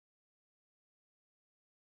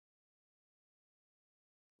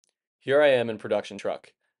Here I am in production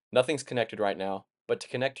truck. Nothing's connected right now, but to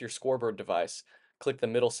connect your Scorebird device, click the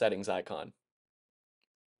middle settings icon.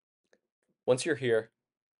 Once you're here,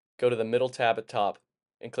 go to the middle tab at top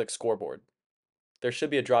and click Scoreboard. There should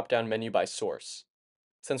be a drop-down menu by source.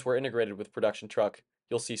 Since we're integrated with production truck,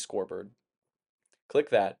 you'll see Scorebird. Click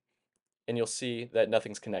that, and you'll see that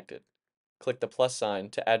nothing's connected. Click the plus sign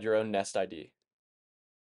to add your own Nest ID.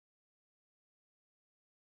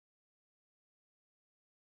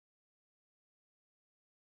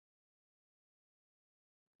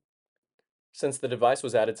 Since the device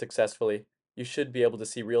was added successfully, you should be able to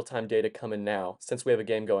see real-time data come in now since we have a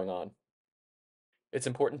game going on. It's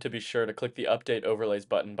important to be sure to click the Update Overlays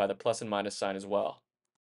button by the plus and minus sign as well.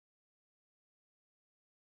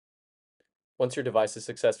 Once your device is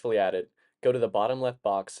successfully added, go to the bottom left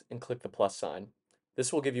box and click the plus sign.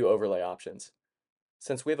 This will give you overlay options.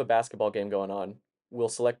 Since we have a basketball game going on, we'll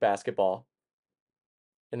select basketball,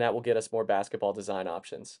 and that will get us more basketball design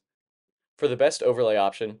options. For the best overlay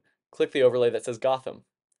option, click the overlay that says Gotham.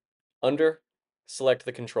 Under, select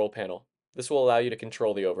the control panel. This will allow you to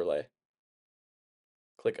control the overlay.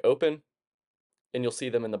 Click Open, and you'll see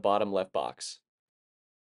them in the bottom left box.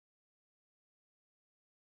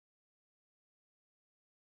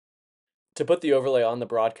 To put the overlay on the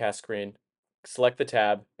broadcast screen, select the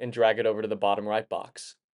tab and drag it over to the bottom right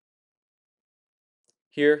box.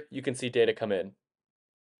 Here, you can see data come in.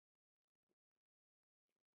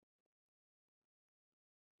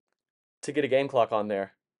 To get a game clock on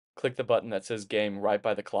there, click the button that says Game right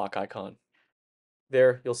by the clock icon.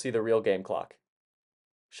 There, you'll see the real game clock.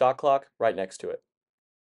 Shot clock right next to it.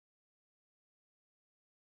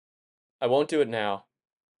 I won't do it now,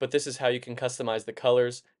 but this is how you can customize the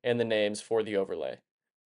colors and the names for the overlay.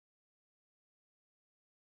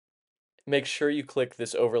 Make sure you click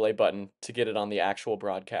this overlay button to get it on the actual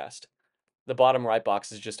broadcast. The bottom right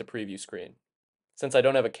box is just a preview screen. Since I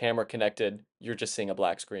don't have a camera connected, you're just seeing a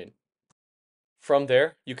black screen. From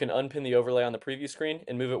there, you can unpin the overlay on the preview screen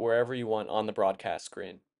and move it wherever you want on the broadcast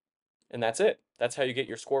screen. And that's it. That's how you get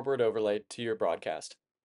your scoreboard overlay to your broadcast.